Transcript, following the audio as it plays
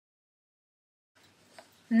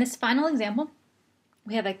In this final example,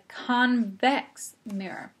 we have a convex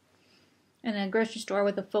mirror in a grocery store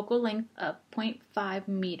with a focal length of 0.5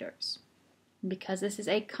 meters. Because this is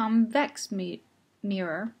a convex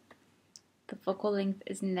mirror, the focal length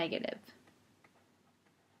is negative.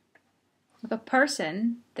 With a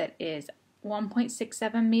person that is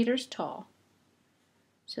 1.67 meters tall,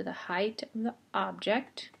 so the height of the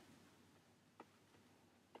object,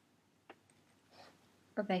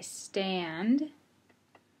 or they stand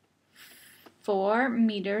 4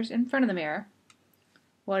 meters in front of the mirror,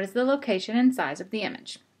 what is the location and size of the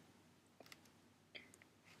image?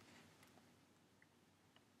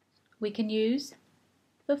 We can use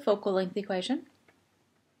the focal length equation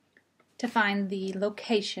to find the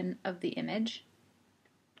location of the image.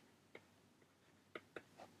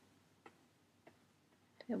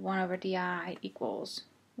 1 over di equals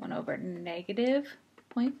 1 over negative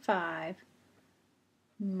 0.5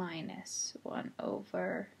 minus 1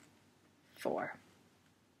 over 4.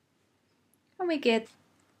 And we get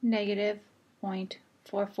negative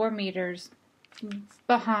 0.44 meters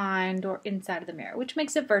behind or inside of the mirror, which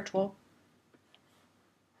makes it virtual.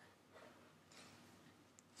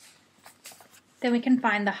 Then we can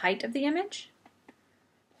find the height of the image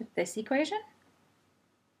with this equation.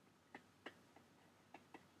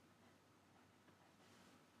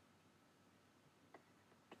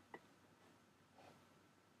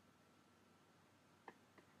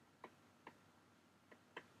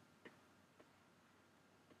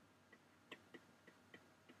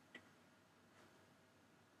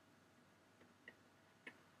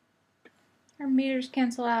 Our meters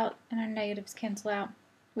cancel out and our negatives cancel out.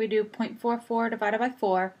 We do 0.44 divided by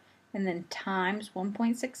 4 and then times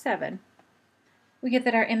 1.67. We get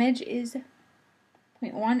that our image is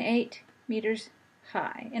 0.18 meters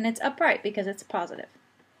high, and it's upright because it's positive.